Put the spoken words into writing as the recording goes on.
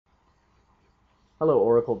Hello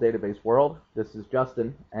Oracle Database World, this is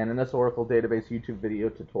Justin, and in this Oracle Database YouTube video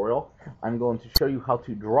tutorial, I'm going to show you how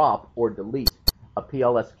to drop or delete a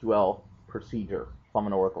PL/SQL procedure from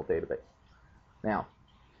an Oracle database. Now,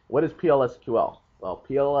 what is PL/SQL? Well,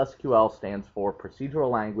 PL/SQL stands for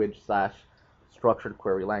Procedural Language / Structured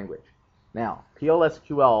Query Language. Now,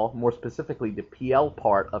 PL/SQL, more specifically the PL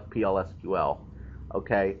part of PL/SQL,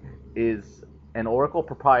 okay, is an Oracle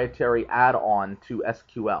proprietary add-on to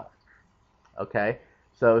SQL. Okay,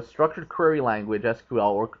 so structured query language,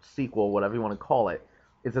 SQL or SQL, whatever you want to call it,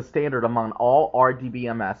 is a standard among all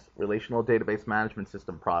RDBMS, Relational Database Management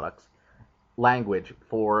System products, language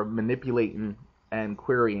for manipulating and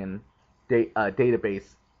querying data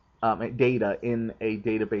in a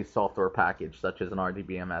database software package, such as an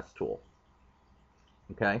RDBMS tool.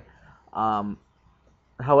 Okay.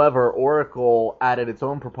 However, Oracle added its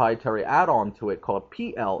own proprietary add-on to it called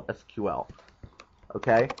PL/SQL.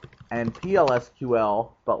 Okay, and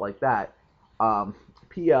PL/SQL, but like that,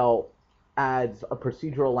 PL adds a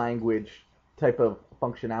procedural language type of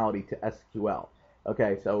functionality to SQL.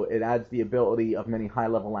 Okay, so it adds the ability of many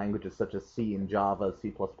high-level languages such as C and Java,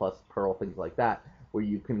 C++, Perl, things like that, where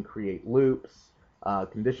you can create loops,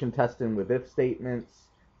 condition testing with if statements,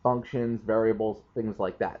 functions, variables, things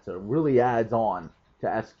like that. So it really adds on to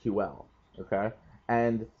SQL. Okay.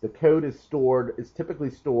 And the code is typically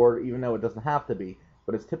stored, even though it doesn't have to be,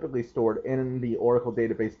 but it's typically stored in the Oracle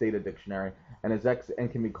Database Data Dictionary and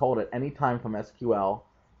can be called at any time from SQL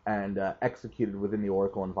and executed within the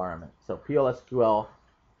Oracle environment. So PL/SQL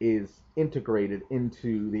is integrated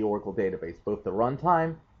into the Oracle database, both the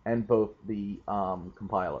runtime and both the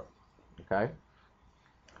compiler. Okay.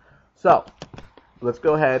 So let's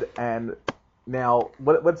go ahead and now,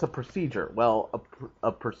 what's a procedure? Well,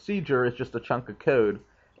 a procedure is just a chunk of code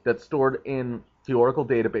that's stored in the Oracle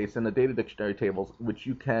database in the data dictionary tables, which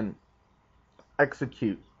you can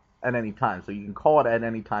execute at any time. So you can call it at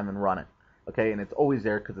any time and run it. Okay, and it's always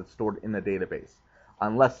there because it's stored in the database,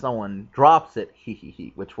 unless someone drops it,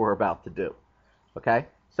 which we're about to do. Okay,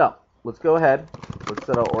 so let's go ahead. Let's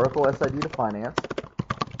set our Oracle SID to finance.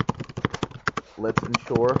 Let's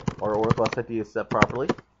ensure our Oracle SID is set properly.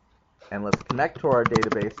 And let's connect to our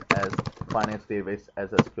database as finance database as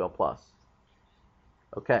SQL+.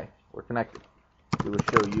 Okay, we're connected. Do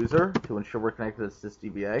a show user to ensure we're connected to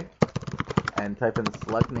sysdba, and type in the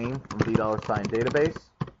select name from $database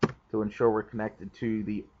to ensure we're connected to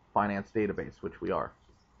the finance database, which we are.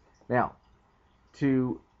 Now,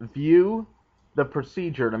 to view the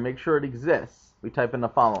procedure to make sure it exists, we type in the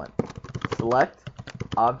following: select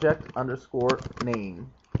object underscore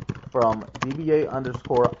name from DBA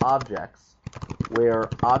underscore objects, where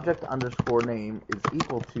object underscore name is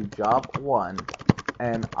equal to job1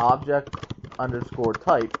 and object underscore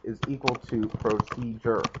type is equal to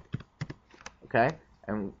procedure. Okay,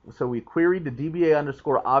 and so we queried the DBA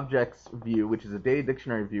underscore objects view, which is a data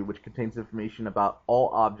dictionary view which contains information about all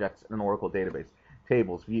objects in an Oracle database: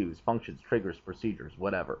 tables, views, functions, triggers, procedures,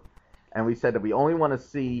 whatever. And we said that we only want to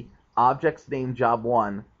see objects named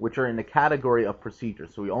job1, which are in the category of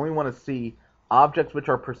procedures. So we only want to see objects which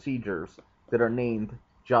are procedures that are named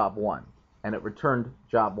job1, and it returned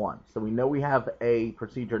job1. So we know we have a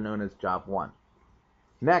procedure known as job1.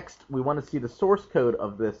 Next, we want to see the source code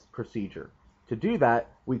of this procedure. To do that,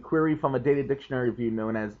 we query from a data dictionary view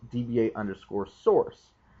known as DBA underscore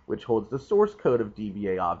source, which holds the source code of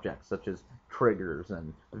DBA objects such as triggers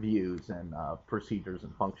and views and procedures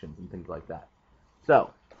and functions and things like that.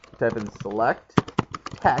 So type in select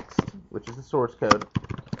text, which is the source code,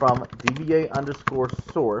 from DBA underscore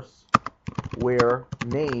source, where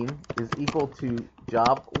name is equal to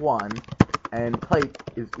job1 and type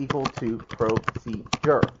is equal to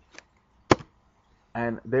procedure.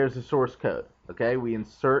 And there's the source code. Okay, we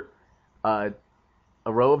insert a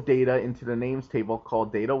row of data into the names table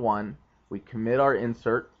called data1. We commit our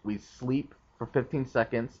insert. We sleep for 15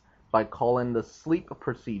 seconds by calling the sleep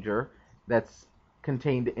procedure that's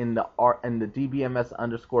contained in the DBMS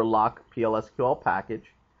underscore lock PL/SQL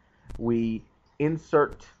package. We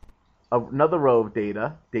insert another row of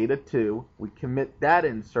data, data2. We commit that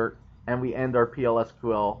insert, and we end our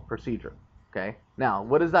PL/SQL procedure. Okay. Now,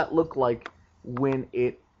 what does that look like when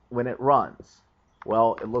it runs?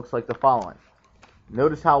 Well, it looks like the following.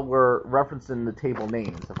 Notice how we're referencing the table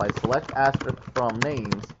names. If I select asterisk from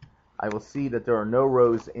names, I will see that there are no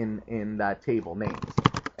rows in that table names.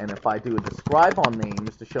 And if I do a describe on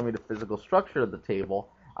names to show me the physical structure of the table,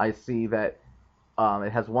 I see that it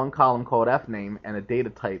has one column called fname and a data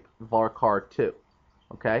type varchar2.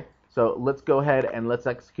 Okay, so let's go ahead and let's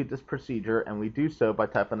execute this procedure, and we do so by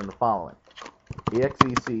typing in the following: exec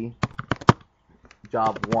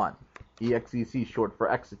job1. EXEC, short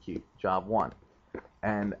for execute, job 1.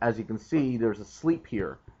 And as you can see, there's a sleep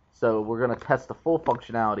here. So we're going to test the full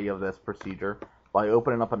functionality of this procedure by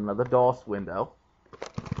opening up another DOS window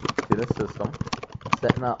to the system,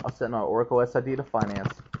 setting our Oracle SID to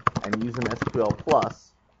finance, and using SQL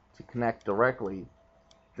Plus to connect directly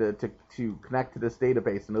to connect to this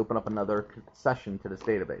database and open up another session to this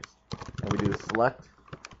database. And we do select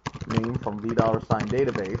name from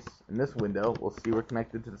 $database. In this window, we'll see we're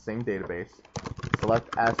connected to the same database.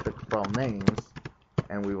 Select asterisk from names,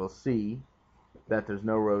 and we will see that there's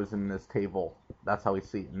no rows in this table. That's how we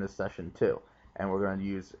see it in this session too. And we're going to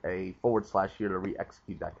use a / here to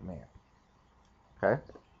re-execute that command. Okay?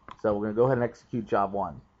 So we're going to go ahead and execute job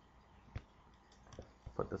 1.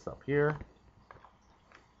 Put this up here,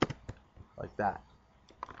 like that.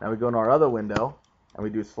 Now we go in our other window, and we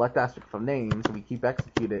do select asterisk from names, and we keep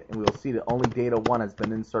execute it, and we will see that only data 1 has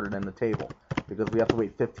been inserted in the table, because we have to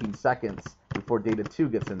wait 15 seconds before data 2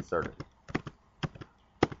 gets inserted.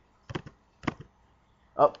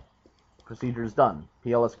 Oh, procedure is done.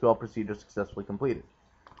 PLSQL procedure successfully completed.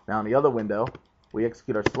 Now in the other window, we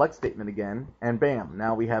execute our select statement again, and bam,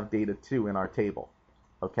 now we have data 2 in our table.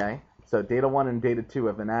 Okay, so data 1 and data 2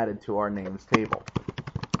 have been added to our names table.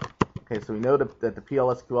 Okay, so we know that the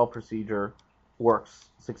PLSQL procedure works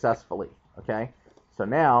successfully. Okay, so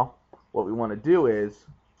now what we want to do is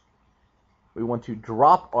we want to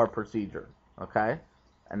drop our procedure. Okay,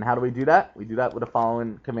 and how do we do that? We do that with the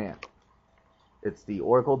following command. It's the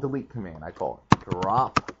Oracle delete command, I call it.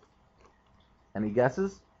 Drop. Any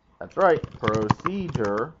guesses? That's right.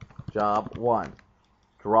 Procedure job 1.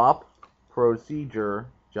 Drop procedure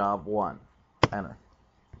job 1. Enter.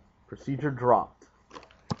 Procedure dropped.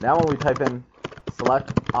 Now when we type in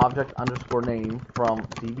select object underscore name from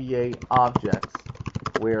DBA objects,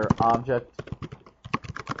 where object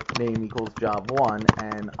name equals job 1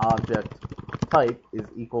 and object type is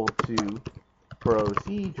equal to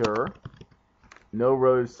procedure, no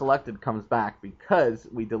rows selected comes back because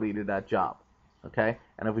we deleted that job. Okay,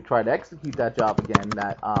 and if we try to execute that job again,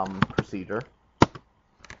 that procedure,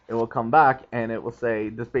 it will come back and it will say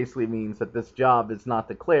this basically means that this job is not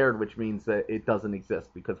declared, which means that it doesn't exist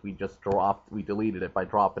because we deleted it by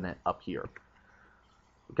dropping it up here.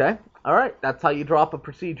 Okay, all right, that's how you drop a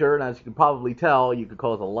procedure, and as you can probably tell, you could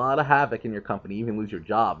cause a lot of havoc in your company, even lose your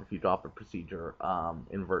job if you drop a procedure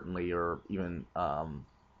inadvertently, or even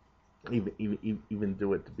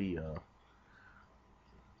do it to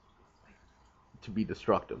be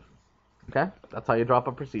destructive. Okay, that's how you drop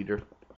a procedure.